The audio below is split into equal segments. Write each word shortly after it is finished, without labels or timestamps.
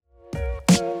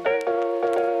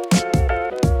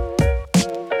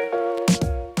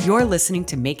You're listening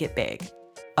to Make It Big,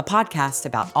 a podcast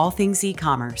about all things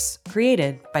e-commerce,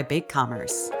 created by Big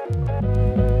Commerce.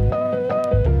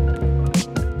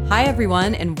 Hi,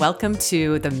 everyone, and welcome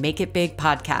to the Make It Big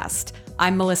podcast.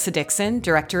 I'm Melissa Dixon,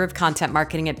 Director of Content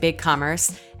Marketing at Big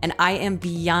Commerce, and I am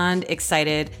beyond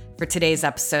excited for today's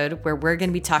episode, where we're going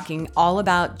to be talking all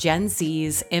about Gen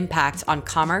Z's impact on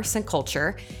commerce and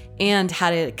culture and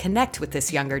how to connect with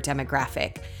this younger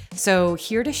demographic. So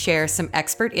here to share some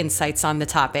expert insights on the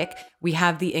topic, we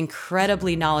have the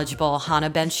incredibly knowledgeable Hana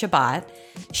Ben-Shabat.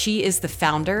 She is the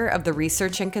founder of the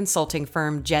research and consulting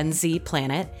firm Gen Z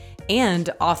Planet and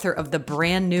author of the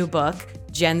brand new book,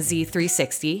 Gen Z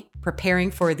 360,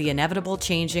 Preparing for the Inevitable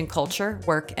Change in Culture,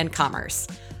 Work, and Commerce.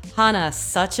 Hana,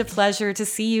 such a pleasure to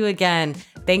see you again.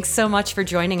 Thanks so much for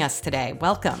joining us today.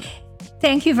 Welcome.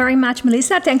 Thank you very much,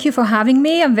 Melissa. Thank you for having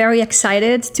me. I'm very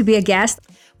excited to be a guest.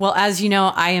 Well, as you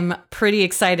know, I am pretty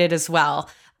excited as well.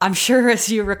 I'm sure, as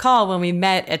you recall, when we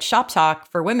met at Shop Talk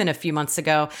for Women a few months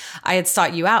ago, I had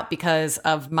sought you out because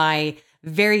of my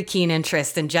very keen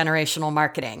interest in generational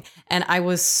marketing. And I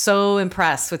was so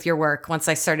impressed with your work once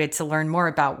I started to learn more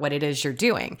about what it is you're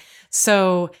doing.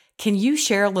 So can you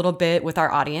share a little bit with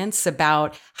our audience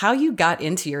about how you got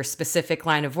into your specific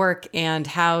line of work and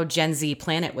how Gen Z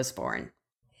Planet was born?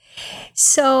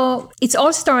 So it's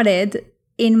all started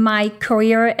in my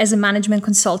career as a management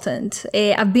consultant.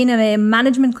 I've been a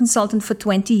management consultant for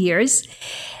 20 years.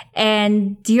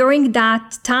 And during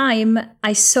that time,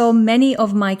 I saw many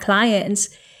of my clients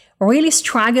really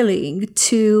struggling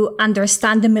to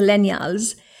understand the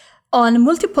millennials on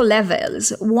multiple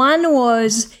levels. One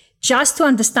was just to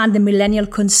understand the millennial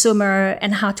consumer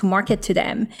and how to market to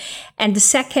them. And the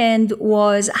second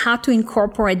was how to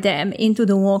incorporate them into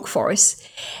the workforce.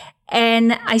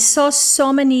 And I saw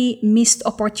so many missed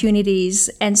opportunities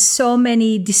and so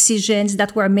many decisions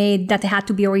that were made that had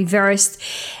to be reversed.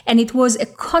 And it was a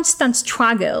constant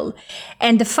struggle.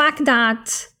 And the fact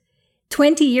that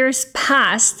 20 years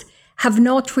passed have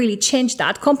not really changed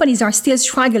that. Companies are still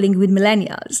struggling with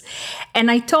millennials.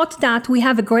 And I thought that we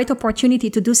have a great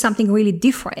opportunity to do something really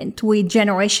different with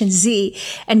Generation Z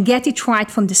and get it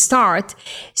right from the start.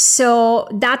 So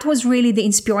that was really the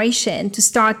inspiration to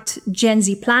start Gen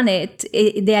Z Planet.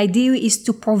 The idea is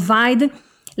to provide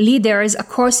leaders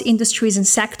across industries and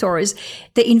sectors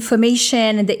the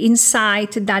information and the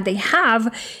insight that they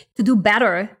have to do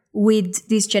better with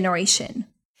this generation.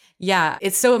 Yeah,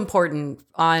 it's so important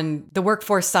on the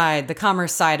workforce side, the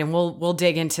commerce side, and we'll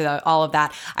dig into all of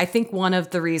that. I think one of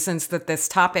the reasons that this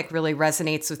topic really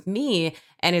resonates with me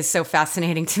and is so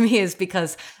fascinating to me is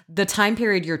because the time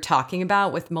period you're talking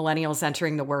about with millennials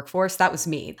entering the workforce, that was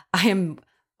me. I am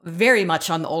very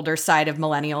much on the older side of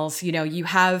millennials. You know, you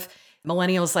have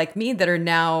millennials like me that are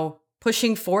now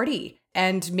pushing 40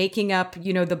 and making up,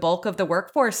 the bulk of the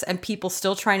workforce, and people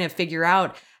still trying to figure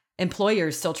out,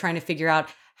 employers still trying to figure out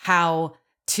how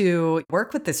to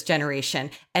work with this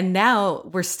generation. And now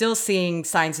we're still seeing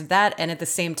signs of that. And at the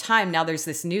same time, now there's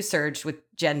this new surge with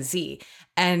Gen Z.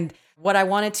 And what I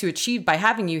wanted to achieve by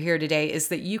having you here today is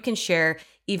that you can share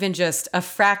even just a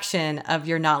fraction of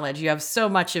your knowledge. You have so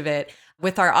much of it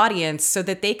with our audience so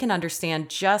that they can understand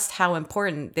just how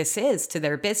important this is to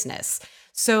their business.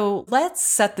 So let's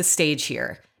set the stage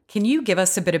here. Can you give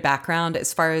us a bit of background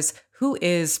as far as who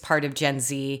is part of Gen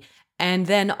Z? And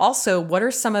then also, what are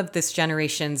some of this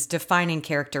generation's defining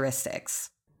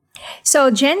characteristics? So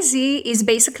Gen Z is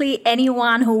basically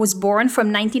anyone who was born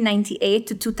from 1998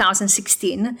 to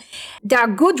 2016. There are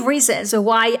good reasons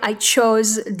why I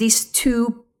chose these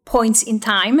 2 points in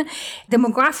time.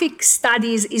 Demographic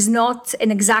studies is not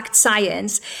an exact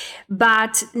science,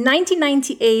 but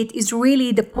 1998 is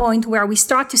really the point where we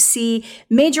start to see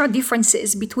major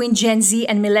differences between Gen Z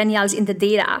and millennials in the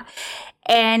data.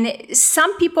 And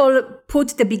some people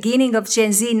put the beginning of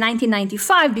Gen Z in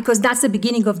 1995 because that's the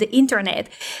beginning of the internet.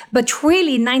 But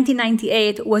really,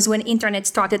 1998 was when internet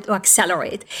started to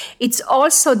accelerate. It's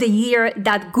also the year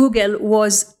that Google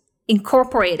was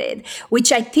incorporated,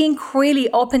 which I think really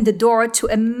opened the door to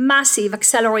a massive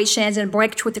accelerations and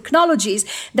breakthrough technologies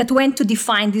that went to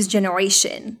define this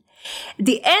generation.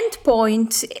 The end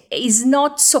point is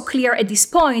not so clear at this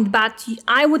point, but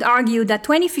I would argue that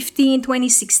 2015,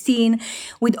 2016,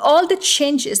 with all the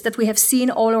changes that we have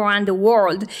seen all around the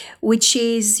world, which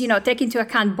is, take into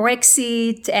account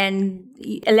Brexit and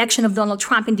election of Donald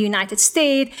Trump in the United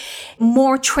States,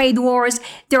 more trade wars,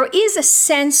 there is a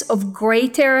sense of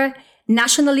greater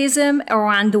nationalism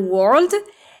around the world.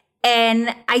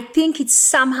 And I think it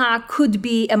somehow could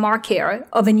be a marker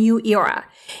of a new era.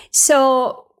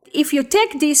 So if you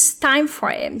take these time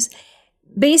frames,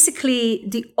 basically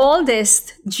the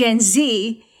oldest Gen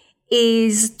Z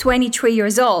is 23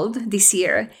 years old this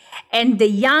year, and the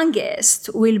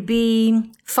youngest will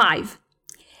be 5.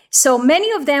 So many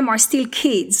of them are still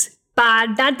kids,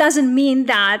 but that doesn't mean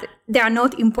that they are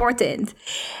not important.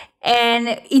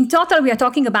 And in total, we are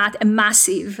talking about a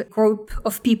massive group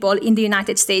of people in the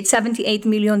United States, $78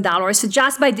 million. So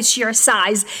just by the sheer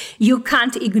size, you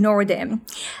can't ignore them.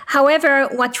 However,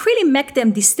 what really makes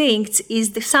them distinct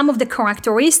is some of the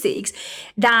characteristics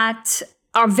that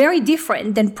are very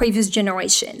different than previous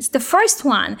generations. The first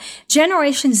one,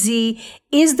 Generation Z,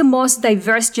 is the most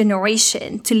diverse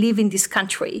generation to live in this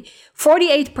country.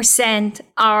 48%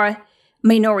 are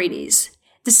minorities.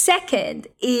 The second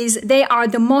is they are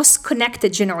the most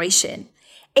connected generation.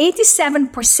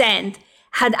 87%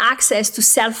 had access to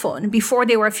cell phone before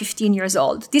they were 15 years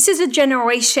old. This is a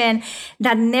generation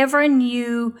that never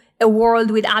knew a world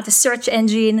without a search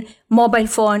engine, mobile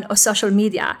phone, or social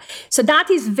media. So that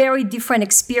is very different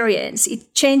experience.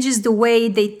 It changes the way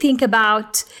they think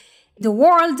about the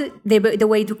world, the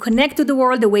way to connect to the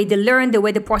world, the way they learn, the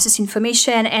way they process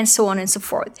information, and so on and so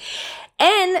forth.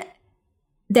 And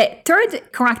the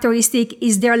third characteristic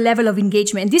is their level of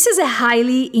engagement. This is a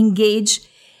highly engaged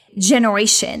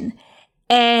generation.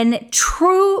 And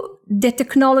through the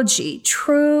technology,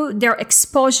 through their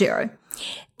exposure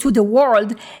to the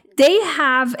world, they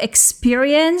have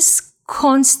experienced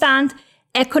constant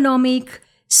economic,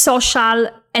 social,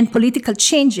 and political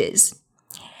changes.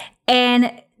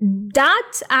 And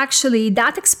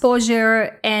that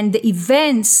exposure and the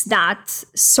events that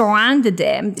surrounded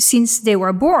them since they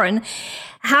were born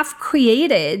have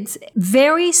created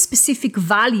very specific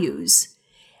values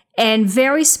and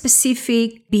very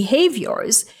specific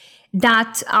behaviors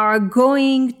that are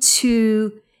going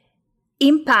to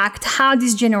impact how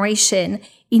this generation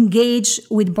engage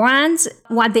with brands,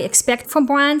 what they expect from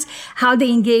brands, how they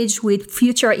engage with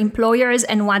future employers,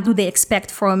 and what do they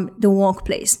expect from the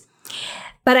workplace.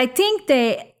 But I think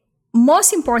the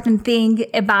most important thing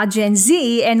about Gen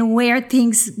Z and where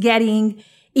things getting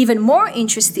even more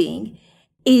interesting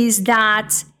is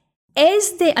that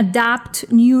as they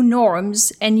adapt new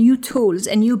norms and new tools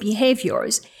and new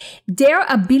behaviors, their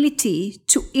ability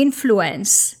to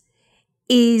influence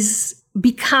is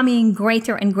becoming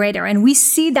greater and greater. And we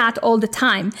see that all the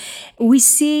time. We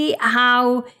see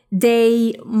how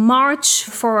they march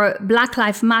for Black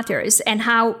Lives Matters and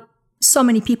how so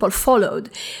many people followed,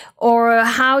 or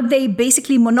how they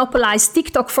basically monopolized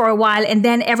TikTok for a while and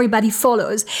then everybody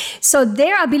follows. So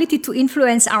their ability to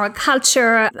influence our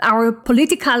culture, our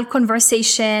political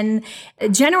conversation,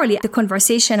 generally the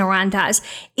conversation around us,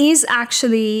 is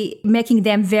actually making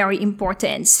them very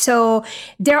important. So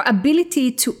their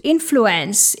ability to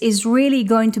influence is really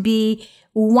going to be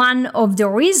one of the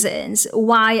reasons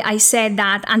why I said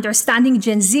that understanding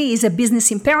Gen Z is a business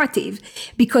imperative,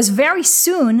 because very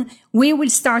soon we will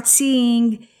start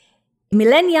seeing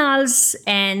millennials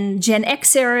and Gen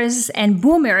Xers and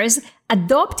boomers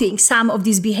adopting some of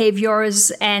these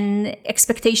behaviors and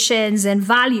expectations and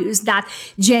values that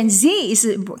Gen Z is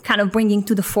kind of bringing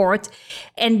to the fore.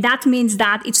 And that means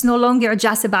that it's no longer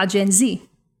just about Gen Z.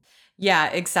 Yeah,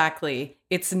 exactly.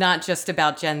 It's not just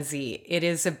about Gen Z. It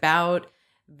is about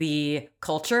the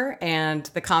culture and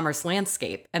the commerce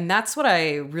landscape. And that's what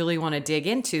I really want to dig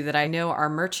into, that I know our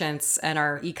merchants and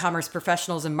our e-commerce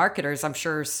professionals and marketers, I'm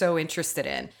sure, are so interested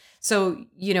in. So,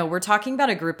 we're talking about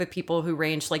a group of people who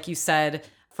range, like you said,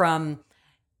 from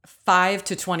 5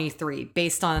 to 23,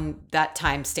 based on that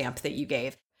timestamp that you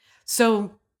gave.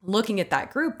 So looking at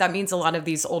that group, that means a lot of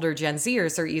these older Gen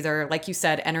Zers are either, like you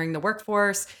said, entering the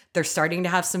workforce, they're starting to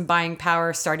have some buying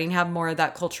power, starting to have more of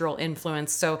that cultural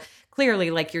influence. So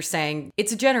clearly, like you're saying,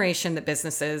 it's a generation that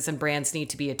businesses and brands need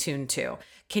to be attuned to.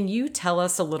 Can you tell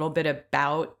us a little bit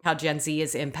about how Gen Z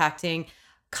is impacting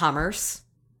commerce?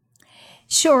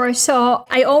 Sure. So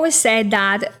I always said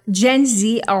that Gen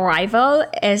Z arrival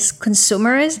as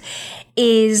consumers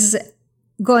is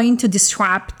going to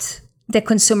disrupt the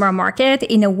consumer market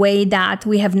in a way that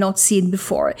we have not seen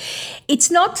before. It's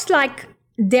not like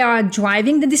they are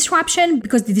driving the disruption,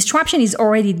 because the disruption is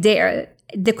already there.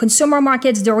 The consumer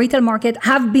markets, the retail market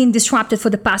have been disrupted for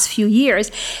the past few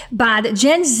years, but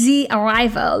Gen Z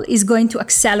arrival is going to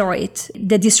accelerate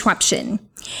the disruption.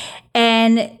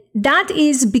 And that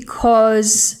is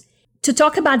because, to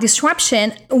talk about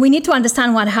disruption, we need to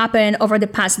understand what happened over the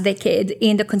past decade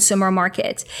in the consumer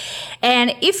market.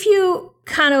 And if you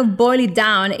kind of boil it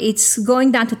down, it's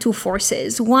going down to two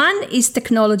forces. One is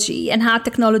technology and how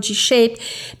technology shaped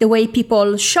the way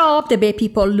people shop, the way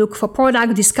people look for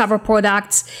products, discover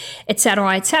products,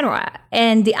 etc., etc.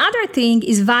 And the other thing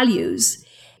is values.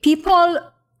 People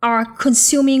are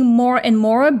consuming more and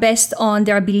more based on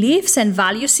their beliefs and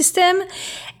value system,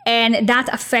 and that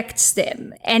affects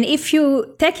them. And if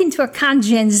you take into account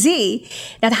Gen Z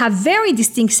that have very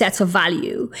distinct sets of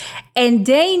value, and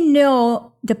they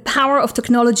know the power of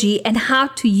technology and how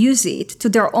to use it to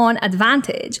their own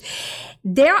advantage,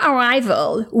 their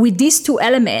arrival with these two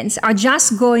elements are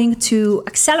just going to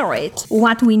accelerate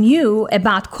what we knew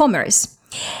about commerce.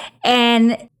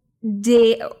 And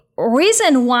the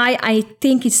reason why I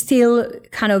think it's still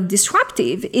kind of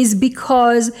disruptive is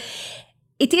because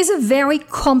it is a very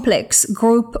complex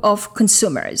group of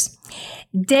consumers.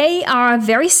 They are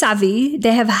very savvy.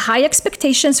 They have high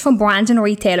expectations from brands and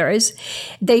retailers.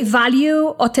 They value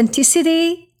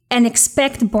authenticity and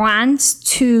expect brands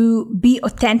to be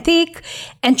authentic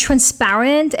and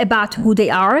transparent about who they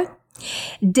are.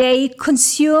 They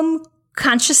consume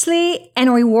consciously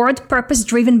and reward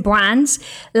purpose-driven brands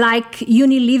like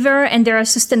Unilever and their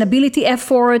sustainability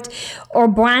effort, or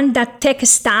brands that take a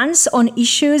stance on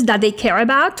issues that they care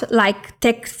about, like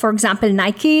take, for example,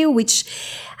 Nike, which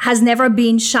has never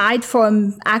been shied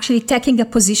from actually taking a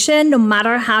position, no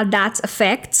matter how that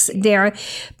affects their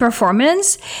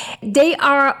performance. They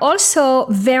are also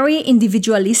very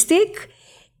individualistic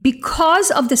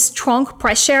because of the strong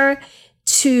pressure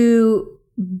to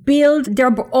build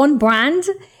their own brand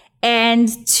and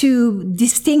to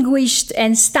distinguish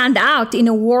and stand out in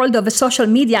a world of social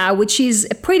media, which is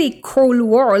a pretty cruel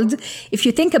world if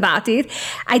you think about it.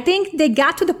 I think they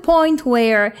got to the point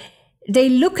where they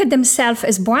look at themselves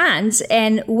as brands,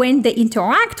 and when they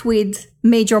interact with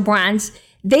major brands,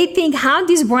 they think, how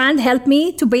this brand helped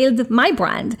me to build my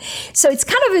brand? So it's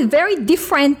kind of a very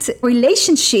different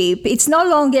relationship. It's no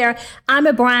longer, I'm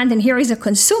a brand and here is a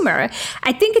consumer.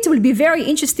 I think it will be very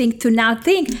interesting to now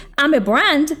think, I'm a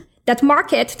brand that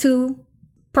market to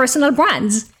personal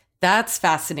brands. That's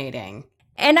fascinating.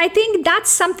 And I think that's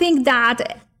something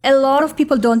that a lot of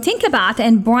people don't think about,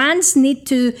 and brands need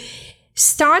to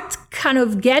start kind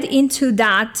of get into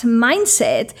that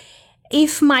mindset.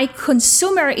 If my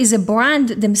consumer is a brand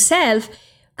themselves,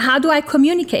 how do I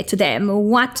communicate to them?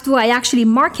 What do I actually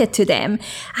market to them?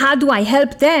 How do I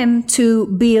help them to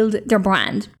build their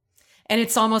brand? And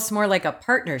it's almost more like a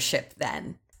partnership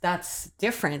then. That's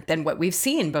different than what we've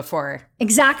seen before.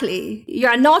 Exactly.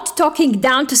 You're not talking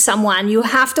down to someone. You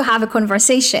have to have a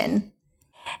conversation.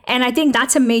 And I think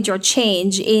that's a major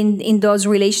change in those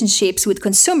relationships with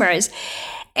consumers.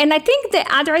 And I think the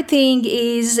other thing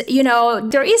is,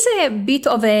 there is a bit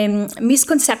of a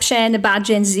misconception about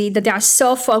Gen Z that they are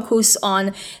so focused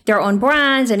on their own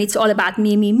brands and it's all about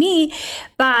me, me, me.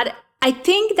 But I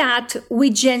think that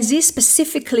with Gen Z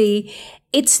specifically,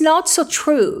 it's not so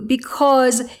true,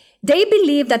 because they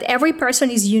believe that every person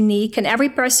is unique and every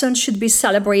person should be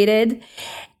celebrated.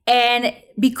 And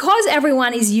because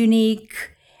everyone is unique,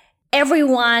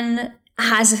 everyone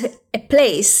has a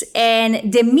place,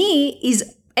 and the me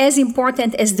is as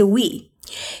important as the we.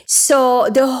 So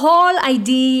the whole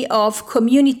idea of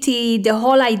community, the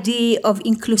whole idea of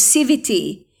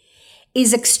inclusivity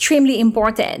is extremely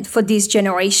important for this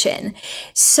generation.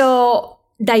 So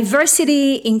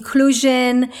diversity,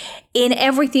 inclusion in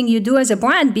everything you do as a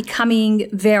brand becoming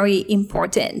very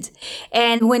important.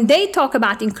 And when they talk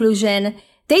about inclusion,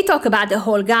 they talk about the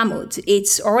whole gamut.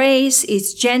 It's race,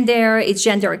 it's gender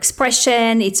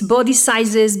expression, it's body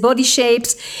sizes, body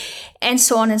shapes, and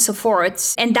so on and so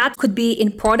forth. And that could be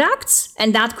in products,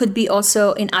 and that could be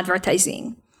also in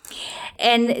advertising.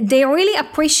 And they really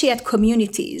appreciate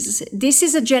communities. This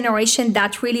is a generation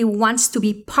that really wants to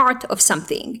be part of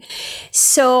something.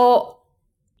 So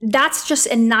that's just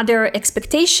another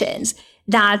expectations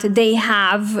that they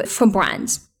have from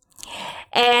brands.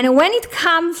 And when it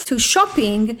comes to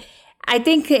shopping, I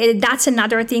think that's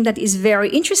another thing that is very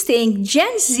interesting.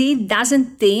 Gen Z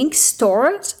doesn't think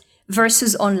stores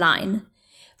versus online.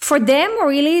 For them,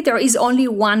 really, there is only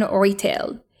one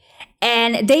retail.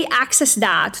 And they access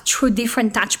that through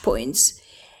different touch points.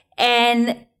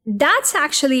 And that's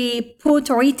actually put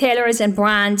retailers and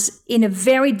brands in a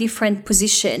very different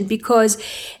position, because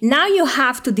now you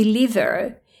have to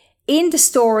deliver in the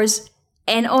stores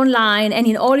and online and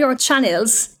in all your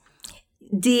channels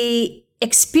the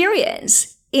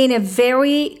experience in a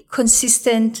very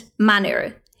consistent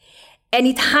manner. And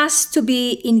it has to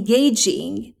be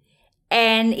engaging,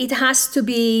 and it has to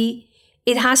be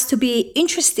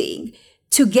interesting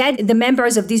to get the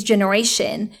members of this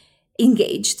generation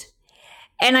engaged.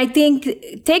 And I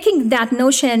think taking that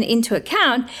notion into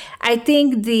account, I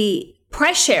think the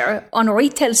pressure on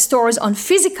retail stores, on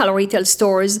physical retail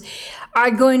stores, are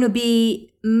going to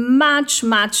be much,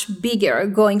 much bigger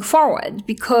going forward.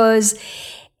 Because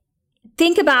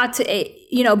think about,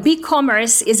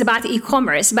 BigCommerce is about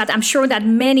e-commerce, but I'm sure that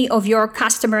many of your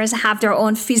customers have their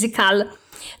own physical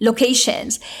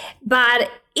locations.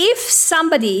 But if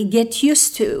somebody gets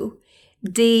used to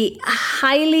the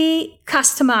highly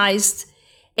customized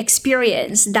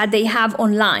experience that they have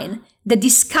online, the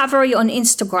discovery on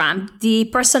Instagram, the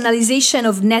personalization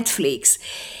of Netflix,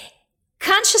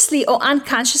 consciously or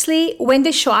unconsciously, when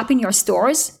they show up in your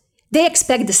stores, they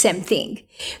expect the same thing.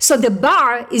 So the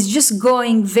bar is just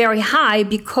going very high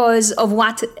because of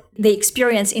what they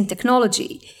experience in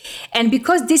technology. And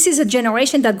because this is a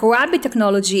generation that grew up with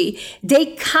technology,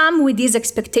 they come with these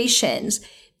expectations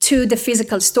to the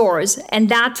physical stores. And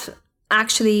that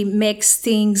actually makes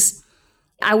things,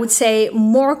 I would say,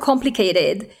 more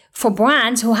complicated for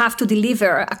brands who have to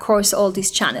deliver across all these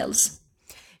channels.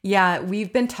 Yeah,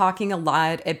 we've been talking a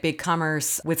lot at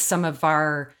BigCommerce with some of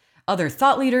our other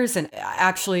thought leaders. And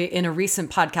actually, in a recent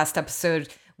podcast episode,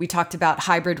 we talked about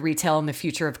hybrid retail and the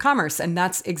future of commerce. And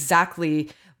that's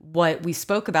exactly what we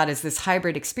spoke about, is this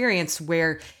hybrid experience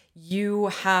where you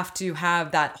have to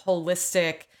have that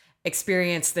holistic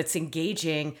experience that's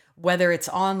engaging, whether it's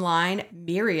online,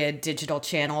 myriad digital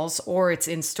channels, or it's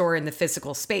in store in the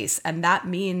physical space. And that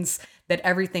means that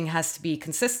everything has to be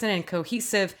consistent and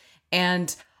cohesive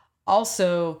and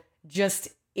also just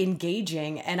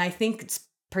engaging. And I think it's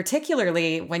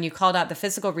particularly when you called out the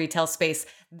physical retail space,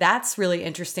 that's really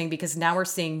interesting because now we're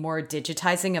seeing more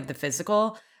digitizing of the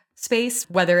physical space,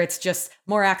 whether it's just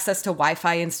more access to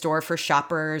Wi-Fi in store for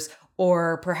shoppers,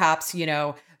 or perhaps,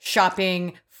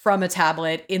 shopping from a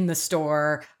tablet in the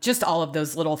store, just all of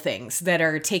those little things that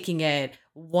are taking it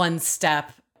one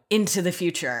step into the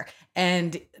future.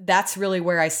 And that's really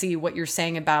where I see what you're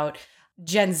saying about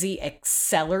Gen Z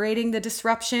accelerating the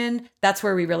disruption. That's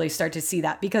where we really start to see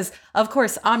that, because of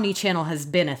course, omnichannel has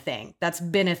been a thing. That's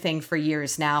been a thing for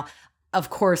years now. Of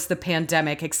course, the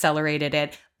pandemic accelerated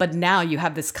it, but now you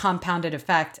have this compounded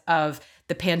effect of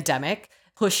the pandemic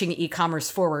pushing e-commerce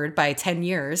forward by 10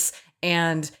 years.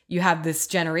 And you have this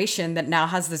generation that now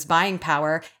has this buying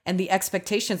power, and the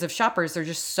expectations of shoppers are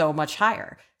just so much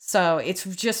higher. So it's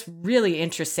just really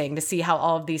interesting to see how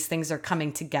all of these things are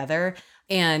coming together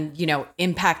and,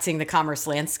 impacting the commerce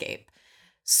landscape.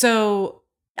 So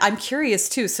I'm curious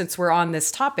too, since we're on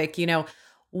this topic,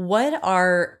 what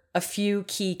are a few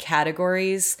key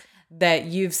categories that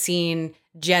you've seen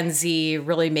Gen Z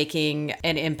really making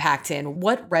an impact in?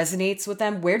 What resonates with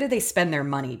them? Where do they spend their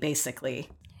money, basically?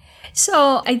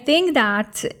 So I think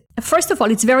that, first of all,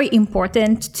 it's very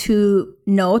important to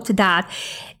note that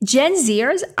Gen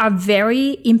Zers are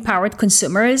very empowered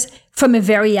consumers from a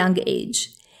very young age,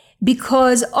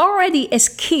 because already as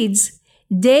kids,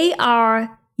 they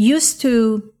are used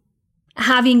to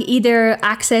having either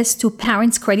access to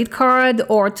parents' credit card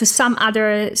or to some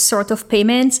other sort of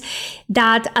payments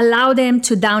that allow them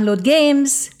to download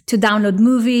games, to download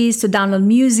movies, to download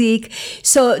music.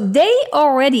 So they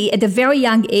already at a very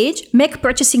young age make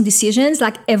purchasing decisions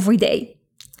like every day.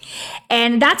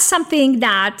 And that's something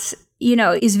that,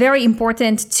 is very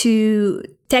important to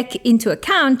take into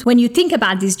account when you think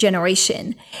about this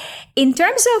generation. In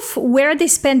terms of where they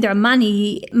spend their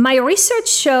money, my research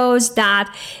shows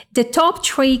that the top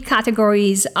 3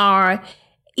 categories are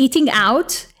eating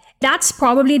out. That's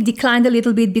probably declined a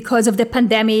little bit because of the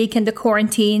pandemic and the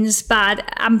quarantines, but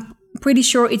I'm pretty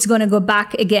sure it's going to go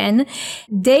back again.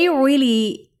 They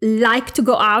really like to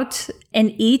go out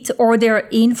and eat, order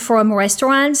in from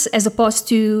restaurants as opposed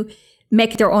to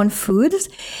make their own food.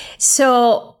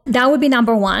 So that would be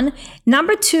number 1.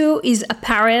 Number 2 is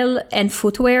apparel and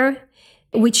footwear,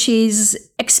 which is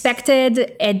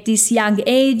expected at this young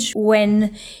age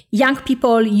when young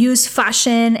people use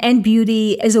fashion and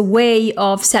beauty as a way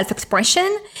of self-expression.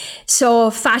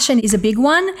 So fashion is a big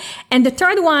one. And the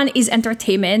third one is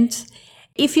entertainment.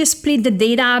 If you split the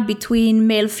data between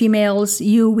male, females,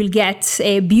 you will get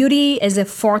beauty as a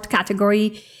 4th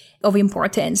category of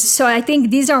importance. So I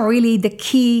think these are really the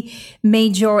key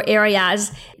major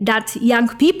areas that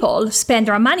young people spend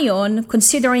their money on,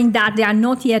 considering that they are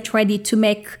not yet ready to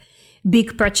make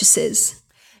big purchases.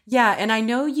 Yeah. And I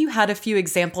know you had a few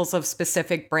examples of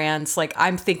specific brands. Like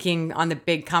I'm thinking on the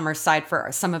BigCommerce side for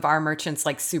some of our merchants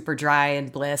like Superdry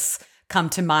and Bliss come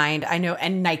to mind. I know,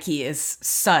 and Nike is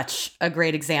such a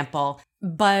great example.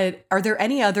 But are there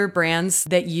any other brands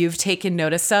that you've taken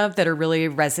notice of that are really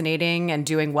resonating and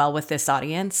doing well with this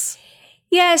audience?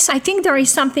 Yes, I think there is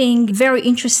something very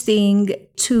interesting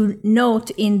to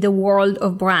note in the world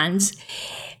of brands.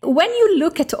 When you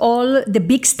look at all the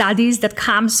big studies that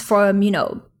comes from,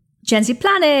 Gen Z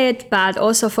Planet, but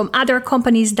also from other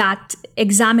companies that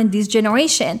examine this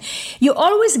generation, you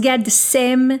always get the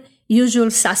same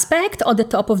usual suspect on the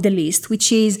top of the list,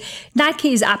 which is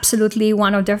Nike is absolutely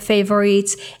one of their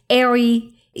favorites.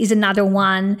 Aerie is another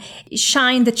one.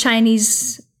 Shine, the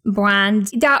Chinese brand.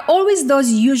 There are always those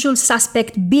usual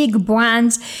suspect big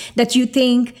brands that you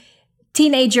think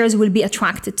teenagers will be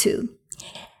attracted to.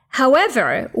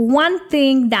 However, one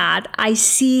thing that I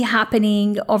see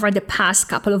happening over the past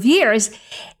couple of years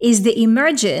is the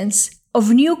emergence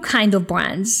of new kind of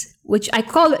brands, which I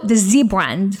call the Z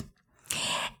brand.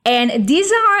 And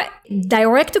these are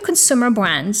direct-to-consumer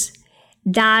brands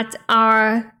that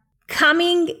are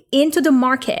coming into the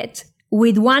market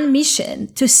with one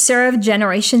mission: to serve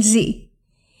Generation Z.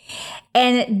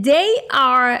 And they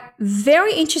are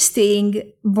very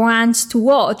interesting brands to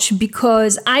watch,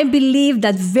 because I believe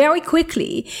that very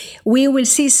quickly we will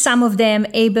see some of them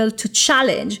able to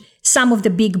challenge some of the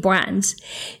big brands.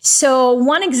 So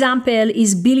one example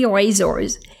is Billy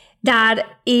Razors, that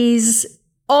is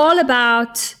all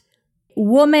about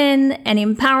women and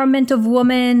empowerment of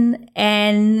women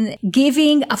and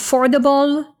giving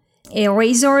affordable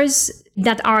razors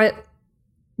that are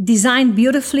designed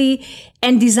beautifully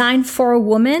and designed for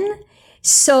women.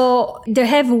 So they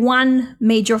have one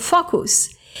major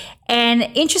focus. And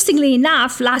interestingly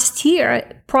enough, last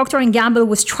year, Procter & Gamble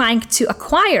was trying to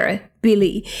acquire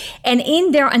Billy. And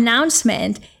in their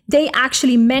announcement, they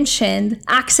actually mentioned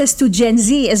access to Gen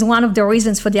Z as one of the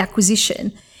reasons for the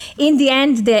acquisition. In the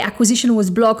end, the acquisition was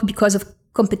blocked because of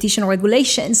competition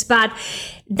regulations, but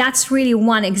that's really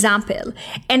one example.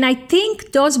 And I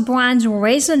think those brands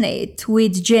resonate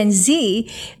with Gen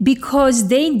Z because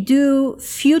they do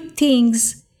few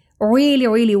things really,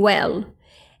 really well.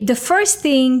 The first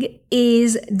thing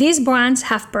is these brands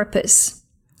have purpose.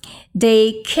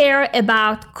 They care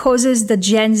about causes that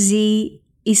Gen Z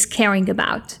is caring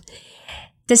about.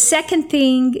 The second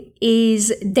thing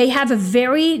is they have a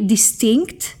very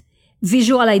distinct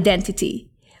visual identity,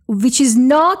 which is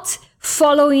not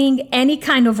following any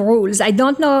kind of rules. I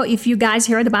don't know if you guys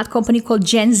heard about a company called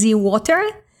Gen Z Water.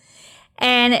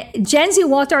 And Gen Z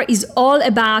Water is all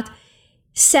about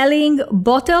selling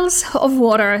bottles of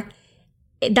water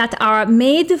that are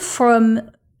made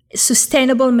from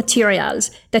sustainable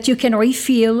materials that you can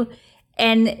refill.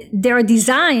 And their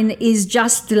design is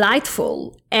just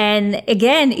delightful. And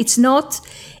again, it's not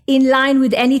in line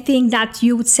with anything that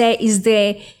you would say is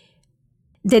the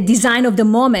design of the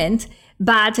moment,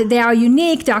 but they are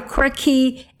unique, they are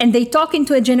quirky, and they talk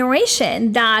into a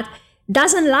generation that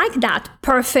doesn't like that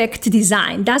perfect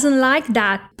design, doesn't like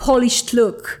that polished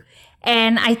look.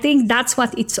 And I think that's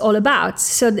what it's all about.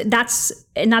 So that's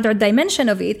another dimension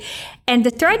of it. And the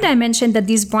third dimension that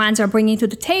these brands are bringing to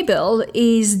the table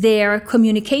is their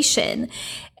communication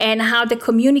and how they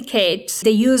communicate.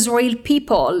 They use real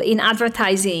people in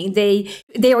advertising. They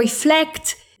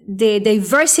reflect the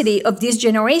diversity of this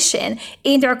generation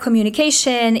in their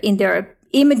communication, in their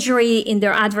imagery, in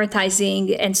their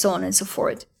advertising, and so on and so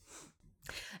forth.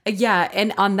 Yeah.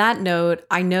 And on that note,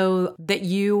 I know that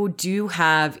you do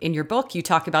have in your book, you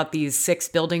talk about these 6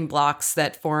 building blocks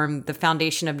that form the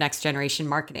foundation of next generation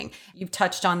marketing. You've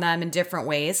touched on them in different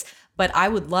ways, but I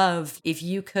would love if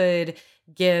you could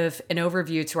give an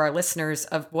overview to our listeners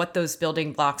of what those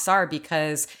building blocks are,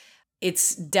 because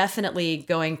it's definitely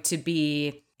going to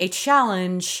be a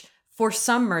challenge for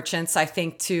some merchants, I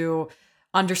think, to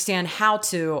understand how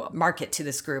to market to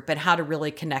this group and how to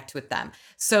really connect with them.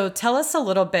 So tell us a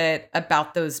little bit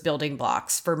about those building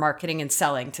blocks for marketing and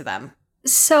selling to them.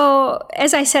 So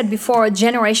as I said before,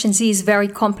 Generation Z is very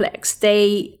complex.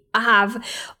 They have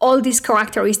all these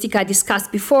characteristics I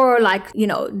discussed before, like,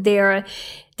 they're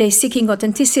seeking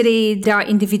authenticity, they are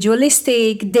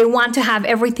individualistic, they want to have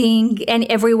everything and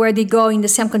everywhere they go in the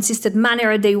same consistent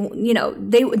manner. They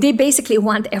basically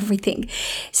want everything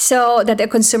so that a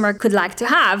consumer could like to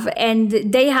have. And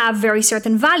they have very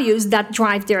certain values that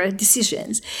drive their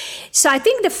decisions. So I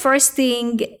think the first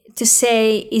thing to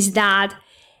say is that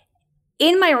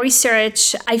in my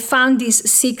research, I found these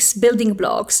 6 building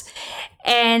blocks.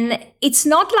 And it's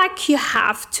not like you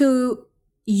have to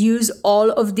use all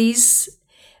of these,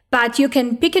 but you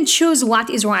can pick and choose what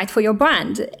is right for your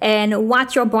brand and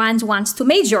what your brand wants to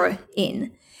major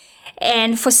in.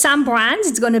 And for some brands,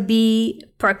 it's going to be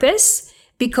purpose,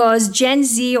 because Gen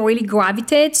Z really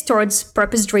gravitates towards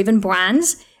purpose-driven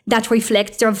brands that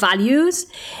reflect their values.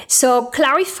 So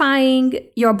clarifying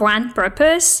your brand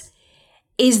purpose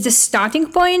is the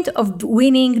starting point of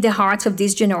winning the hearts of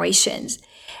these generations.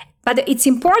 But it's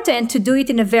important to do it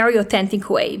in a very authentic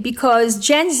way, because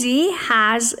Gen Z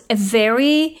has a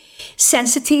very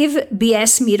sensitive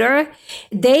BS meter.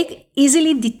 They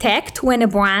easily detect when a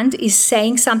brand is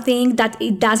saying something that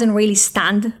it doesn't really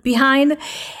stand behind.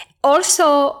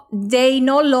 Also, they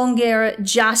no longer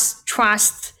just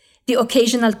trust the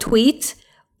occasional tweet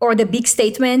or the big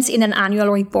statements in an annual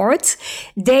report.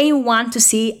 They want to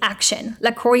see action,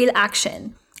 like real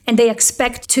action. And they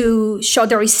expect to show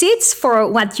the receipts for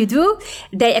what you do.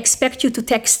 They expect you to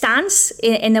take stance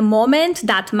in a moment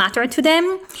that matter to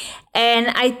them. And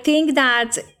I think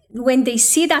that when they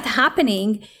see that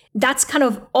happening, that's kind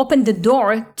of opened the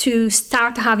door to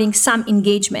start having some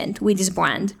engagement with this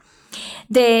brand.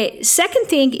 The second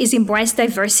thing is embrace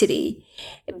diversity.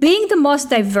 Being the most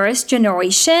diverse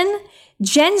generation,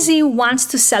 Gen Z wants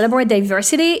to celebrate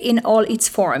diversity in all its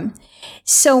form.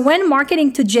 So when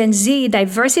marketing to Gen Z,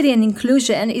 diversity and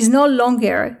inclusion is no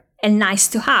longer a nice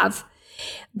to have,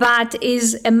 but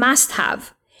is a must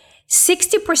have.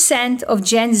 60% of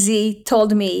Gen Z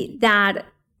told me that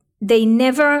they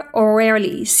never or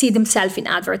rarely see themselves in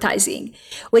advertising,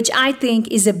 which I think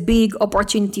is a big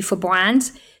opportunity for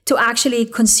brands to actually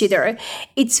consider.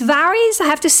 It varies, I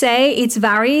have to say, it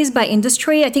varies by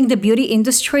industry. I think the beauty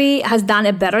industry has done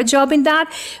a better job in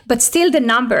that, but still the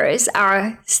numbers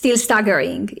are still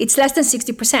staggering. It's less than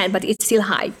 60%, but it's still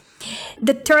high.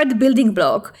 The third building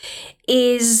block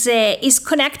is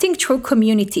connecting through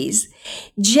communities.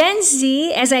 Gen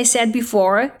Z, as I said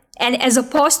before, and as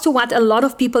opposed to what a lot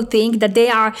of people think, that they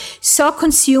are so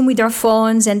consumed with their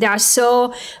phones and they are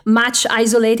so much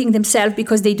isolating themselves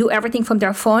because they do everything from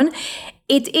their phone,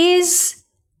 it is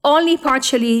only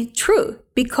partially true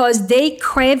because they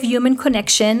crave human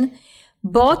connection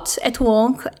both at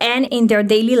work and in their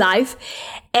daily life.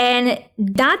 And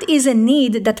that is a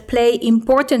need that play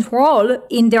important role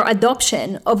in their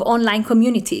adoption of online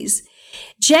communities.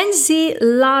 Gen Z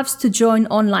loves to join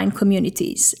online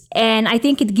communities, and I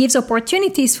think it gives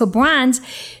opportunities for brands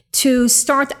to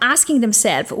start asking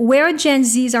themselves where Gen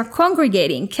Zs are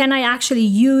congregating. Can I actually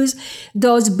use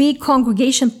those big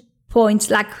congregation points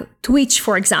like Twitch,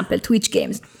 for example, Twitch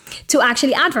games, to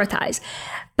actually advertise?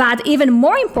 But even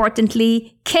more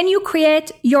importantly, can you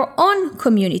create your own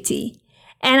community?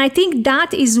 And I think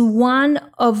that is one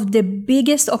of the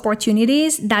biggest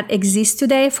opportunities that exist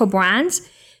today for brands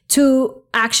to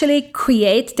actually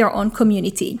create their own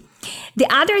community. The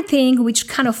other thing which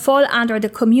kind of fall under the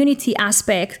community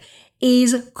aspect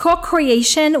is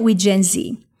co-creation with Gen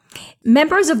Z.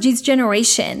 Members of this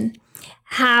generation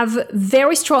have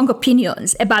very strong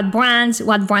opinions about brands,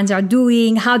 what brands are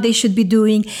doing, how they should be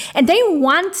doing, and they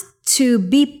want to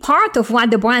be part of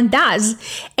what the brand does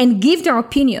and give their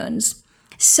opinions.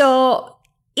 So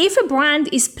if a brand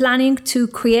is planning to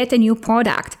create a new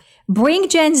product, bring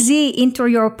Gen Z into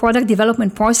your product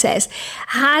development process.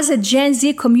 Has a Gen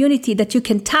Z community that you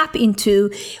can tap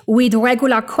into with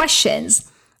regular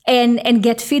questions and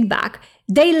get feedback.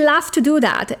 They love to do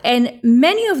that. And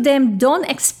many of them don't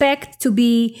expect to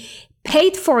be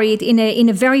paid for it in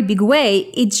a very big way.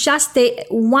 It's just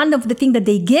one of the things that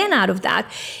they gain out of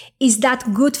that is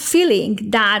that good feeling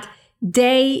that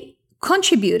they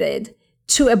contributed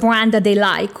to a brand that they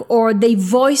like, or they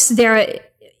voice their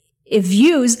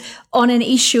views on an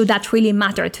issue that really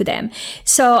matter to them.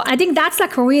 So I think that's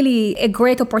like really a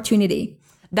great opportunity.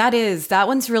 That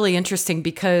one's really interesting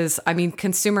because I mean,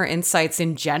 consumer insights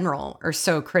in general are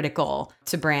so critical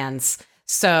to brands.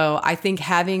 So I think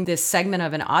having this segment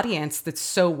of an audience that's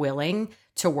so willing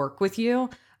to work with you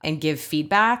and give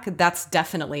feedback, that's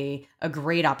definitely a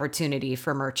great opportunity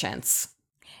for merchants.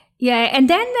 Yeah, and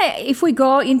then if we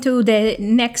go into the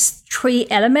next three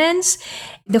elements,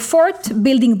 the fourth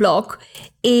building block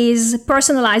is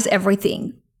personalize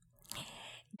everything.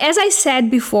 As I said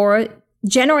before,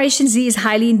 Generation Z is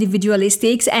highly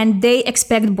individualistic and they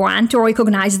expect brand to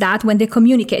recognize that when they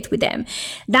communicate with them.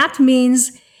 That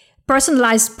means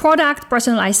personalized product,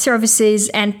 personalized services,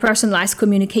 and personalized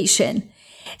communication.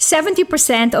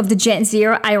 70% of the Gen Z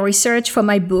I researched for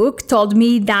my book told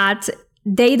me that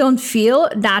they don't feel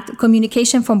that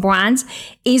communication from brands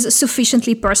is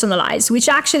sufficiently personalized, which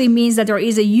actually means that there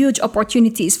is a huge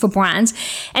opportunities for brands.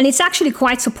 And it's actually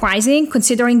quite surprising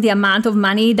considering the amount of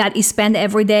money that is spent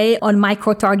every day on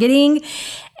micro-targeting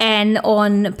and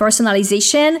on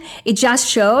personalization. It just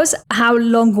shows how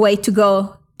long way to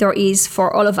go there is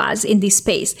for all of us in this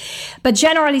space. But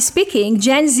generally speaking,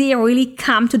 Gen Z really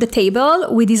come to the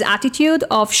table with this attitude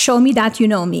of show me that you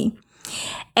know me.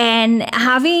 And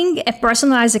having a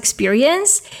personalized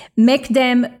experience make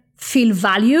them feel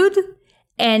valued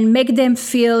and make them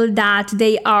feel that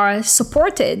they are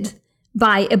supported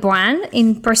by a brand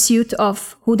in pursuit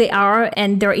of who they are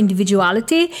and their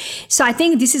individuality. So I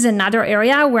think this is another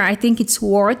area where I think it's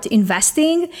worth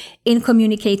investing in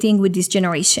communicating with this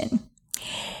generation.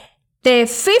 The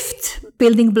fifth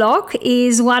building block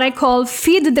is what I call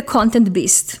feed the content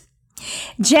beast.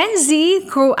 Gen Z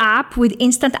grew up with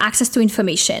instant access to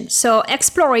information. So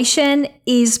exploration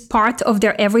is part of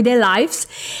their everyday lives,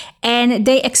 and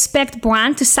they expect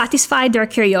brands to satisfy their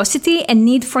curiosity and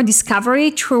need for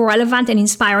discovery through relevant and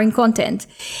inspiring content.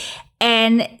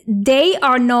 And they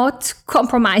are not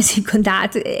compromising on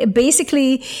that.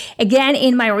 Basically, again,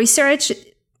 in my research,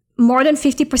 more than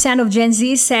 50% of Gen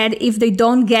Z said if they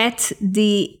don't get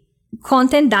the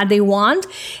content that they want,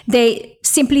 they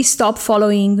simply stop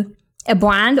following a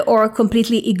brand or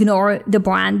completely ignore the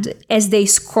brand as they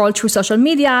scroll through social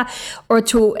media or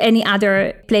to any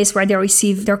other place where they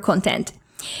receive their content.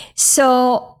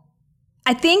 So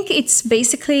I think it's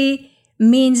basically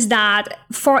means that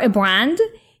for a brand,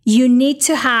 you need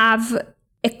to have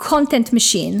a content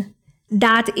machine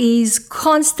that is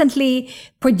constantly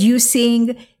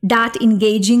producing that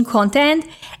engaging content.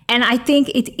 And I think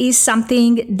it is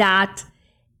something that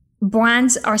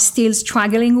brands are still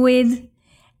struggling with.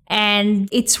 And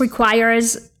it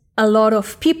requires a lot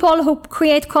of people who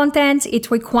create content. It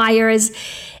requires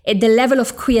the level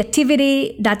of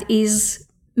creativity that is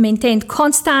maintained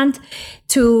constant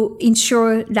to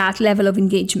ensure that level of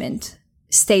engagement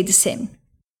stay the same.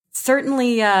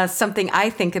 Certainly something I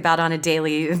think about on a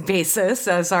daily basis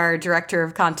as our director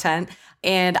of content.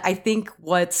 And I think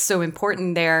what's so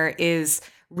important there is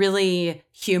really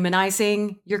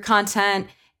humanizing your content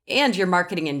and your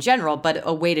marketing in general. But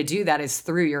a way to do that is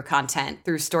through your content,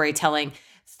 through storytelling,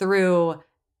 through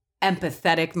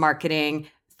empathetic marketing,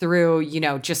 through,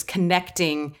 just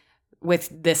connecting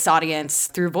with this audience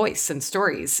through voice and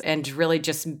stories, and really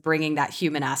just bringing that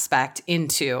human aspect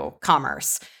into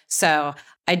commerce. So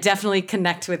I definitely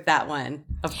connect with that one,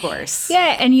 of course.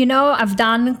 Yeah, and I've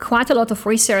done quite a lot of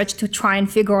research to try and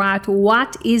figure out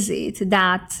what is it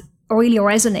that really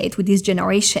resonate with this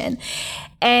generation.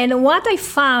 And what I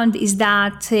found is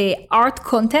that art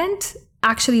content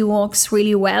actually works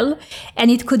really well.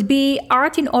 And it could be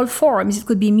art in all forms. It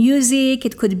could be music,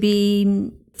 it could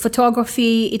be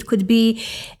photography, it could be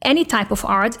any type of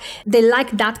art. They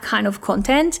like that kind of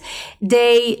content.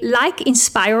 They like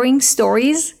inspiring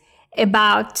stories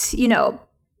about,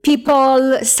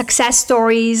 people, success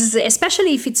stories,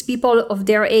 especially if it's people of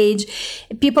their age,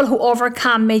 people who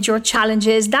overcome major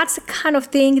challenges. That's the kind of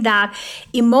thing that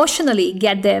emotionally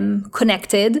get them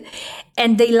connected.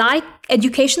 And they like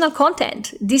educational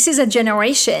content. This is a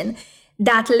generation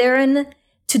that learn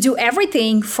to do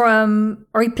everything from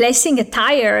replacing a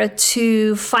tire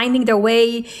to finding their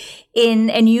way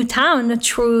in a new town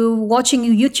through watching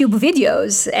YouTube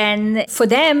videos. And for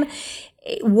them,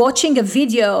 watching a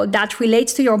video that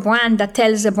relates to your brand, that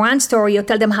tells a brand story or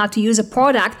tell them how to use a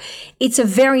product, it's a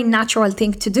very natural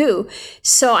thing to do.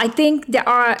 So I think there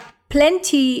are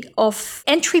plenty of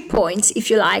entry points, if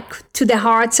you like, to the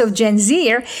hearts of Gen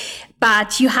Z,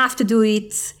 but you have to do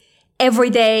it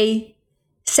every day,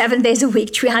 7 days a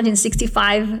week,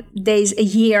 365 days a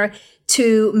year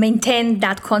to maintain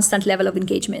that constant level of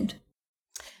engagement.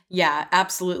 Yeah,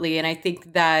 absolutely. And I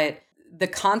think that the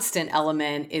constant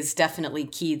element is definitely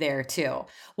key there too.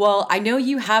 Well, I know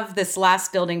you have this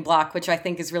last building block, which I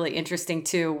think is really interesting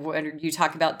too, when you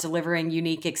talk about delivering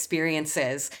unique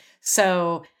experiences.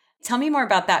 So tell me more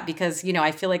about that, because,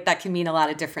 I feel like that can mean a lot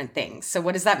of different things. So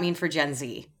what does that mean for Gen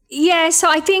Z? Yeah, so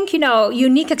I think,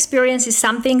 unique experience is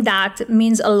something that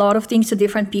means a lot of things to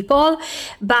different people,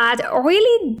 but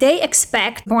really they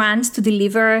expect brands to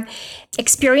deliver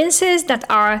experiences that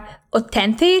are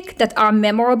authentic, that are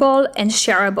memorable and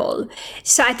shareable.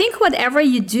 So I think whatever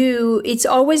you do, it's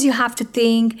always you have to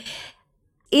think,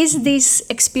 is this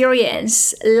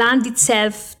experience lend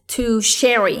itself to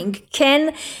sharing?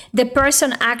 Can the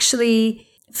person actually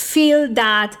feel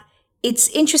that it's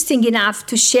interesting enough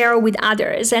to share with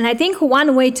others? And I think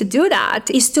one way to do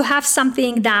that is to have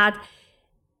something that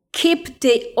keep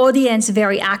the audience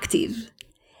very active.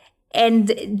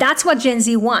 And that's what Gen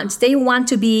Z wants. They want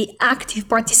to be active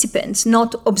participants,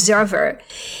 not observer.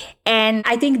 And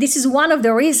I think this is one of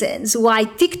the reasons why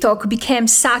TikTok became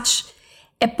such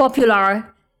a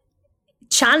popular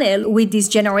channel with this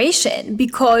generation.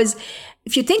 Because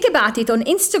if you think about it, on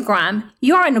Instagram,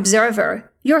 you're an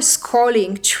observer. You're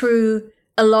scrolling through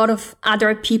a lot of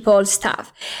other people's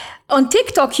stuff. On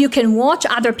TikTok, you can watch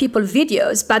other people's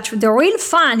videos, but the real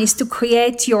fun is to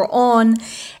create your own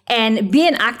and be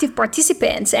an active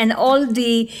participant and all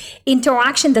the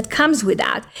interaction that comes with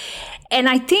that. And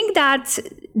I think that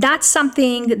that's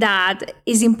something that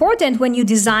is important when you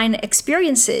design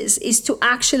experiences, is to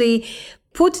actually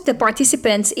put the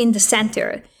participants in the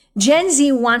center. Gen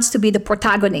Z wants to be the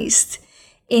protagonist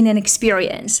in an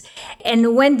experience.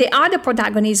 And when they are the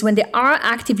protagonists, when they are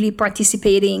actively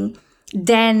participating,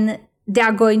 then they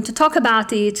are going to talk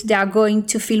about it, they are going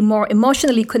to feel more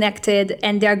emotionally connected,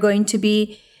 and they're going to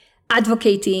be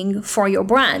advocating for your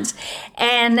brand.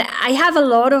 And I have a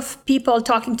lot of people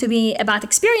talking to me about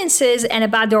experiences and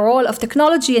about the role of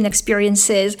technology and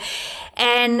experiences.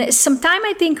 And sometimes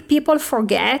I think people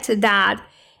forget that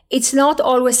it's not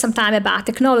always sometimes about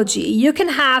technology. You can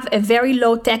have a very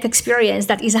low-tech experience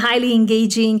that is highly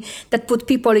engaging, that put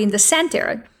people in the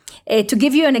center. To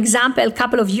give you an example, a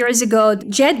couple of years ago,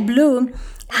 JetBlue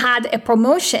had a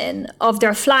promotion of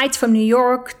their flights from New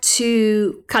York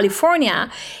to California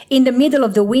in the middle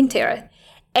of the winter.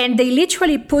 And they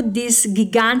literally put this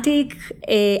gigantic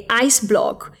ice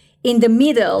block in the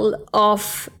middle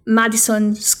of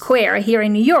Madison Square here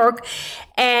in New York.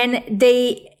 And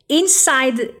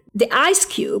inside the ice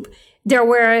cube, there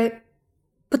were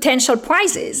potential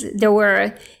prizes. There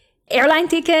were airline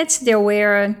tickets, there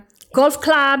were golf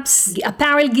clubs,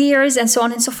 apparel gears, and so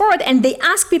on and so forth. And they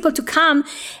ask people to come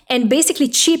and basically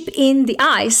chip in the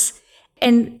ice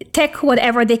and take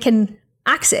whatever they can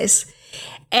access.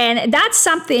 And that's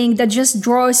something that just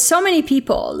draws so many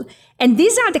people. And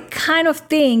these are the kind of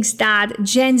things that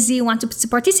Gen Z want to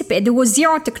participate. There was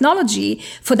zero technology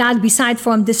for that, beside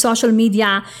from the social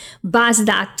media buzz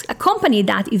that accompanied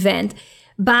that event.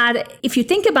 But if you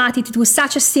think about it, it was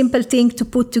such a simple thing to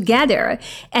put together,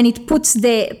 and it puts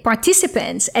the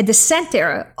participants at the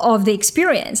center of the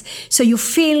experience. So you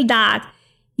feel that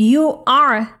you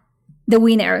are the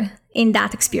winner in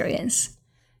that experience.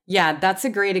 Yeah, that's a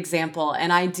great example.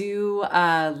 And I do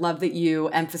love that you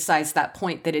emphasize that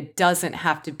point that it doesn't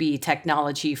have to be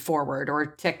technology forward or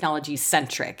technology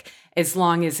centric, as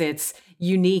long as it's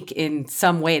unique in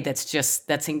some way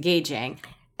that's engaging.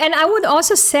 And I would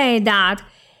also say that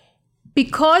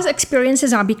because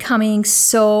experiences are becoming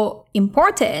so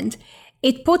important,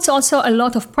 it puts also a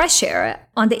lot of pressure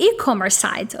on the e-commerce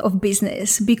side of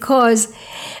business because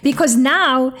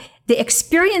now the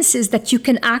experiences that you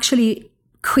can actually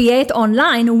create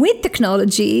online with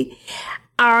technology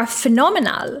are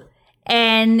phenomenal.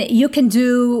 And you can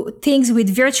do things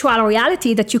with virtual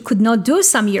reality that you could not do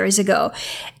some years ago.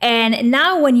 And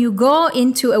now when you go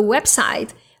into a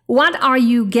website, what are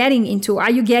you getting into?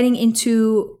 Are you getting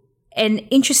into an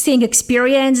interesting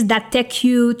experience that takes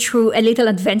you through a little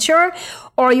adventure?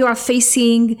 Or you are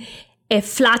facing a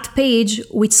flat page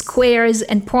with squares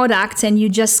and products, and you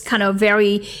just kind of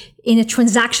in a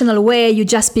transactional way, you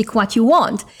just pick what you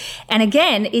want. And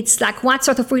again, it's like what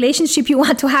sort of relationship you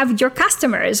want to have with your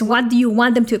customers. What do you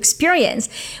want them to experience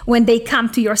when they come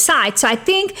to your site? So I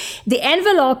think the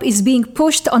envelope is being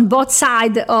pushed on both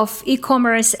sides of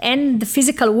e-commerce and the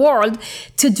physical world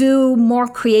to do more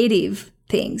creative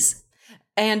things.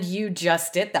 And you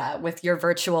just did that with your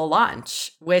virtual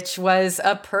launch, which was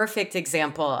a perfect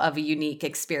example of a unique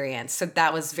experience. So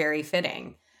that was very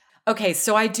fitting. Okay,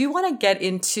 so I do want to get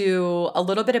into a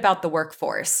little bit about the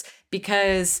workforce,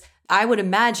 because I would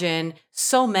imagine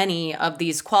so many of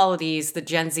these qualities that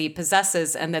Gen Z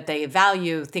possesses and that they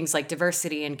value, things like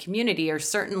diversity and community, are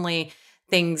certainly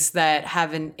things that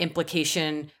have an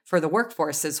implication for the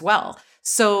workforce as well.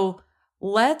 So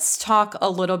let's talk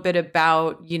a little bit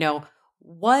about,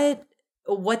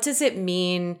 what does it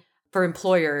mean for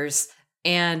employers,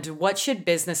 and what should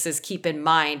businesses keep in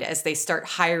mind as they start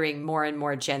hiring more and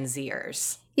more Gen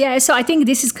Zers? Yeah, so I think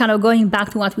this is kind of going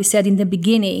back to what we said in the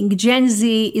beginning. Gen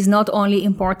Z is not only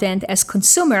important as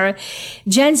consumer,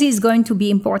 Gen Z is going to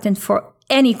be important for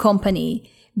any company,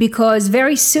 because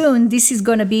very soon this is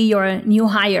going to be your new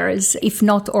hires, if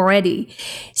not already.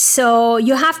 So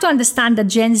you have to understand that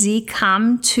Gen Z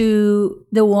come to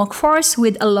the workforce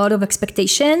with a lot of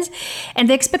expectations, and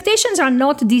the expectations are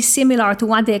not dissimilar to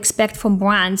what they expect from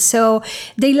brands. So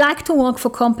they like to work for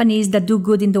companies that do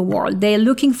good in the world. They're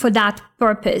looking for that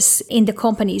purpose in the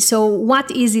company. So what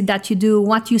is it that you do,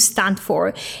 what you stand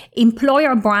for?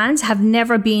 Employer brands have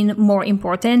never been more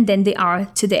important than they are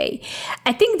today.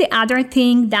 I think the other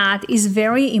thing that is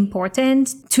very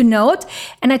important to note,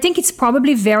 and I think it's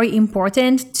probably very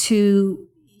important to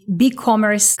big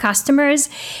commerce customers,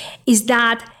 is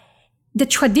that the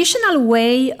traditional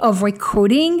way of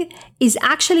recruiting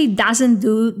actually doesn't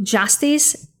do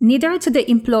justice neither to the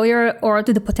employer or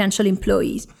to the potential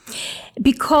employees,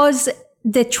 because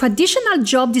the traditional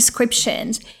job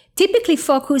descriptions typically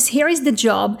focus, here is the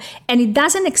job, and it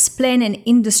doesn't explain an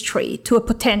industry to a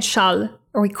potential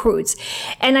recruits.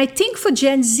 And I think for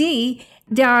Gen Z,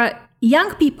 there are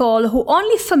young people who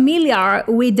only familiar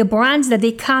with the brands that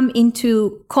they come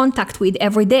into contact with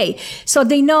every day. So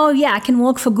they know, yeah, I can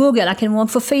work for Google, I can work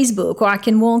for Facebook, or I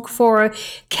can work for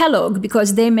Kellogg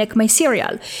because they make my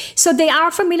cereal. So they are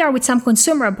familiar with some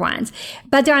consumer brands,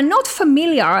 but they are not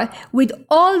familiar with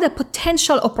all the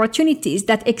potential opportunities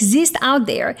that exist out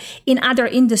there in other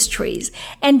industries.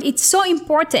 And it's so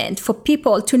important for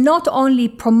people to not only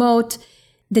promote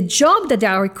the job that they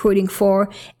are recruiting for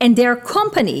and their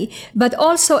company, but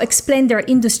also explain their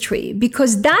industry,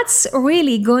 because that's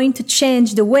really going to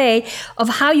change the way of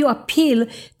how you appeal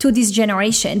to this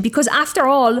generation. Because after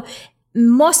all,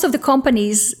 most of the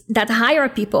companies that hire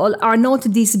people are not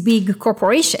these big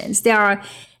corporations. There are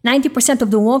 90%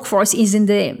 of the workforce is in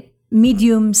the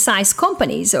medium-sized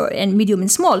companies and medium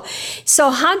and small. So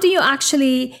how do you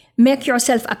actually make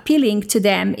yourself appealing to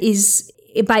them is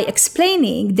by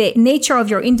explaining the nature of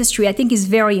your industry, I think is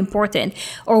very important,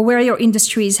 or where your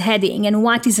industry is heading and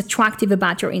what is attractive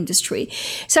about your industry.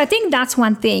 So I think that's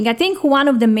one thing. I think one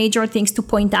of the major things to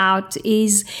point out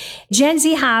is Gen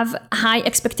Z have high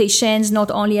expectations, not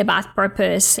only about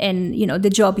purpose and, the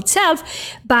job itself,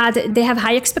 but they have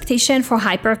high expectation for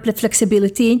hyper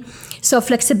flexibility. So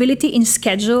flexibility in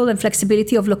schedule and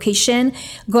flexibility of location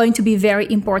going to be very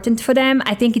important for them.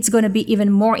 I think it's going to be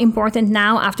even more important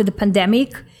now after the pandemic.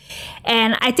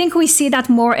 And I think we see that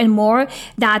more and more,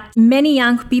 that many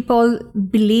young people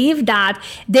believe that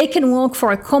they can work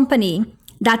for a company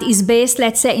that is based,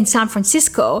 let's say, in San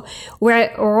Francisco,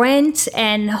 where rent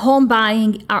and home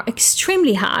buying are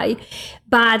extremely high.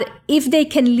 But if they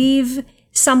can live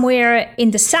somewhere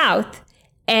in the South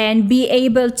and be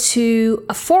able to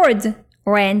afford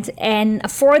rent and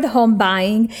afford home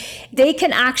buying, they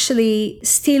can actually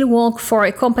still work for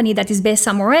a company that is based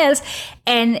somewhere else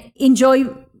and enjoy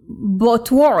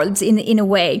both worlds in a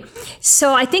way.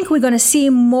 So I think we're going to see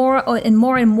more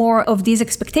and more of these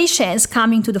expectations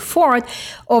coming to the fore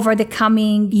over the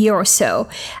coming year or so.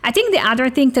 I think the other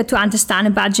thing to understand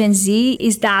about Gen Z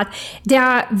is that they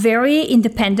are very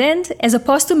independent, as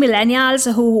opposed to millennials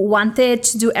who wanted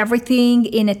to do everything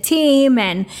in a team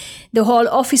and the whole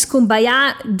office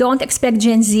kumbaya. Don't expect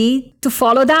Gen Z to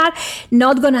follow that.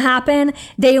 Not going to happen.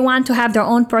 They want to have their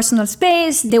own personal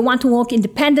space. They want to work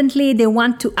independently. They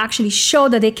want to actually show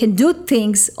that they can do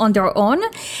things on their own.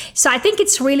 So I think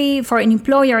it's really, for an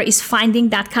employer, is finding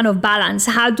that kind of balance.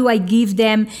 How do I give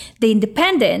them the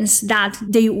independence that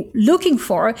they're looking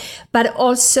for, but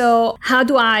also how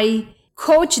do I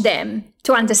coach them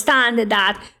to understand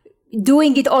that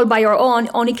doing it all by your own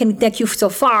only can take you so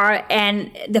far, and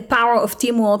the power of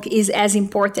teamwork is as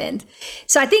important.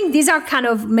 So I think these are kind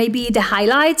of maybe the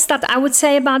highlights that I would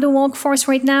say about the workforce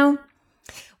right now.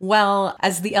 Well,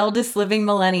 as the eldest living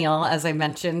millennial, as I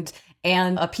mentioned,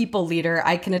 and a people leader,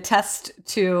 I can attest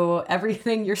to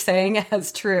everything you're saying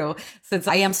as true, since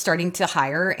I am starting to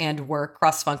hire and work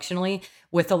cross-functionally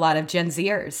with a lot of Gen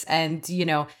Zers. And,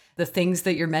 the things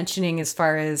that you're mentioning as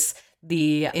far as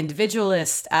the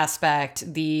individualist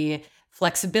aspect, the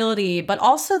flexibility, but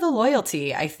also the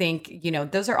loyalty. I think,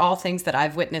 those are all things that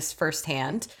I've witnessed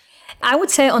firsthand. I would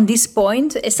say on this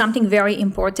point is something very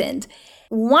important.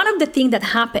 One of the things that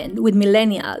happened with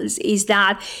millennials is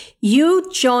that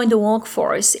you joined the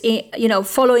workforce,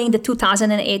 following the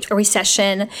 2008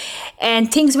 recession,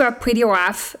 and things were pretty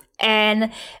rough.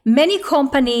 And many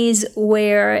companies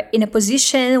were in a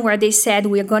position where they said,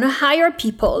 we're going to hire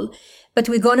people, but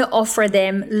we're going to offer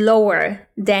them lower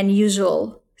than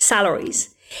usual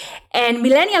salaries. And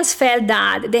millennials felt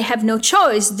that they have no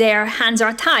choice. Their hands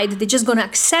are tied. They're just going to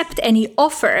accept any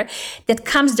offer that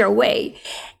comes their way.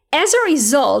 As a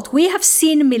result, we have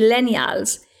seen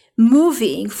millennials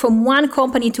moving from one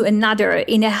company to another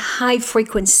in a high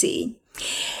frequency.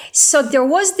 So there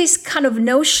was this kind of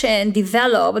notion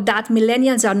developed that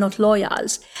millennials are not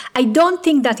loyals. I don't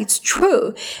think that it's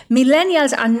true.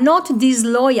 Millennials are not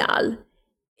disloyal,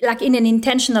 like in an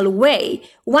intentional way.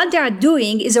 What they are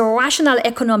doing is a rational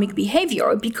economic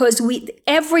behavior, because with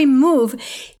every move,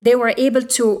 they were able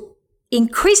to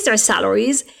increase their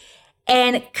salaries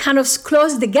and kind of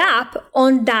close the gap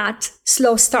on that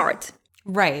slow start.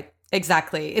 Right.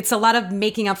 Exactly. It's a lot of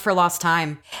making up for lost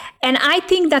time. And I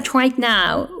think that right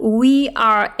now we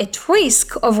are at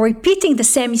risk of repeating the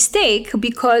same mistake,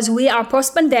 because we are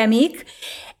post-pandemic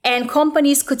and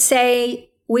companies could say,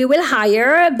 we will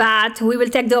hire, but we will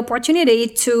take the opportunity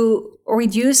to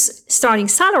reduce starting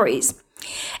salaries.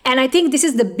 And I think this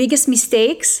is the biggest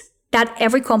mistakes that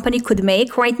every company could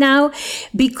make right now,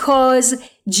 because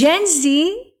Gen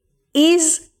Z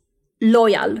is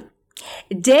loyal.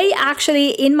 They actually,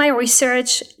 in my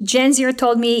research, Gen Z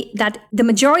told me that the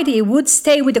majority would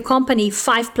stay with the company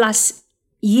 5+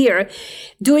 year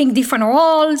doing different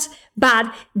roles,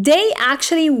 but they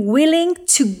actually willing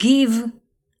to give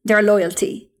their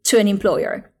loyalty to an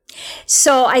employer.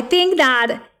 So I think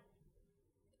that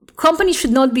companies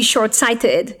should not be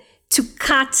short-sighted to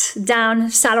cut down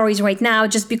salaries right now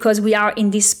just because we are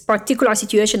in this particular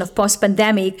situation of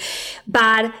post-pandemic,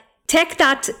 but take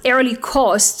that early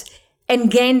cost and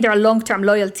gain their long-term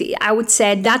loyalty. I would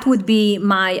say that would be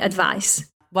my advice.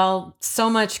 Well, so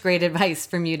much great advice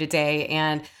from you today.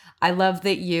 And I love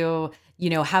that you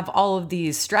have all of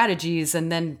these strategies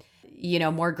and then,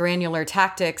 more granular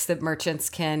tactics that merchants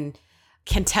can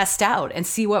test out and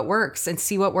see what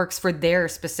works for their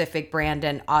specific brand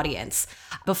and audience.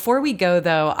 Before we go,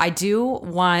 though, I do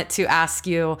want to ask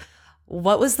you,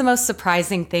 what was the most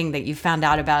surprising thing that you found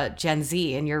out about Gen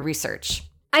Z in your research?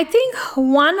 I think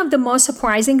one of the most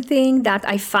surprising thing that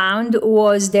I found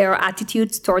was their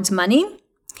attitude towards money.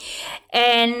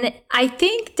 And I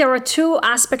think there are two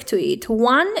aspects to it.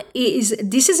 One is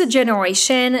this is a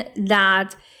generation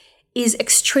that is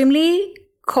extremely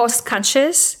cost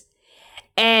conscious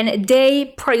and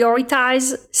they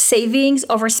prioritize savings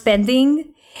over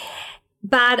spending.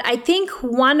 But I think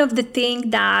one of the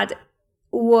things that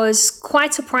was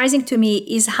quite surprising to me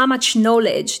is how much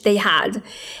knowledge they had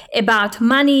about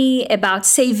money, about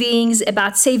savings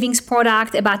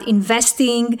product, about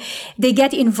investing. They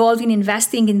get involved in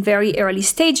investing in very early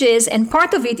stages. And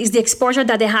part of it is the exposure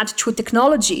that they had through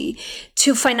technology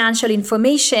to financial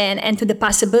information and to the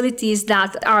possibilities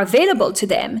that are available to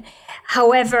them.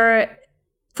 However,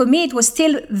 for me, it was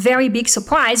still very big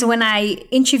surprise when I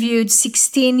interviewed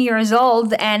 16 years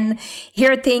old and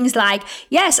hear things like,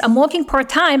 yes, I'm working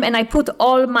part-time and I put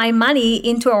all my money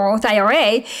into a Roth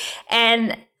IRA.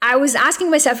 And I was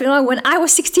asking myself, when I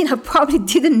was 16, I probably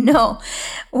didn't know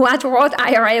what Roth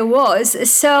IRA was.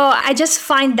 So I just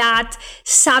find that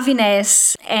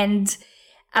savviness and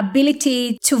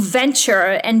ability to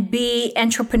venture and be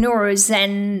entrepreneurs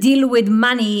and deal with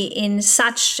money in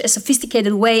such a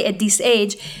sophisticated way at this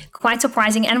age, quite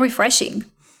surprising and refreshing.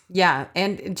 Yeah,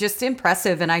 and just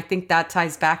impressive. And I think that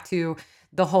ties back to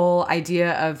the whole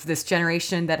idea of this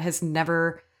generation that has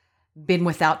never been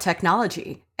without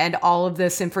technology and all of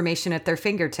this information at their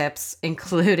fingertips,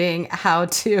 including how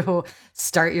to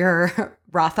start your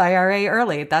Roth IRA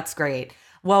early. That's great.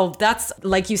 Well, that's,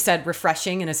 like you said,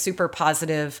 refreshing and a super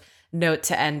positive note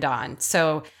to end on.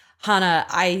 So, Hana,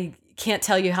 I can't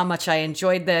tell you how much I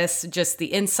enjoyed this, just the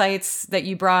insights that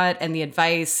you brought and the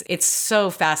advice. It's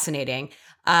so fascinating.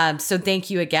 So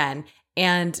thank you again.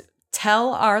 And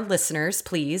tell our listeners,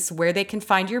 please, where they can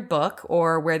find your book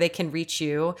or where they can reach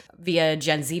you via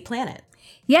Gen Z Planet.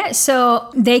 Yeah,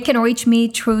 so they can reach me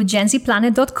through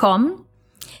genzplanet.com.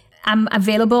 I'm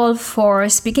available for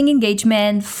speaking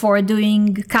engagement, for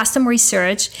doing custom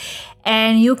research,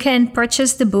 and you can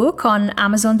purchase the book on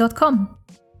Amazon.com.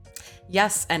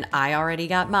 Yes, and I already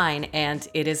got mine, and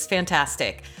it is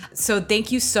fantastic. So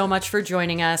thank you so much for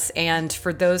joining us. And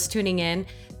for those tuning in,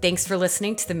 thanks for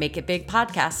listening to the Make It Big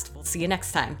podcast. We'll see you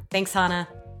next time. Thanks, Hana.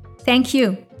 Thank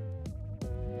you.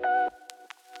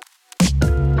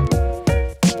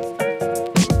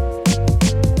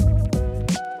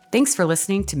 Thanks for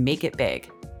listening to Make It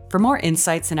Big. For more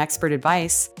insights and expert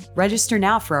advice, register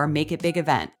now for our Make It Big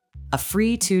event, a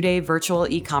free 2-day virtual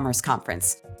e-commerce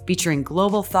conference featuring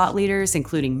global thought leaders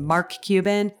including Mark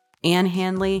Cuban, Ann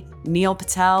Handley, Neil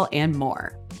Patel, and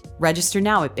more. Register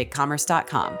now at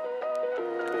bigcommerce.com.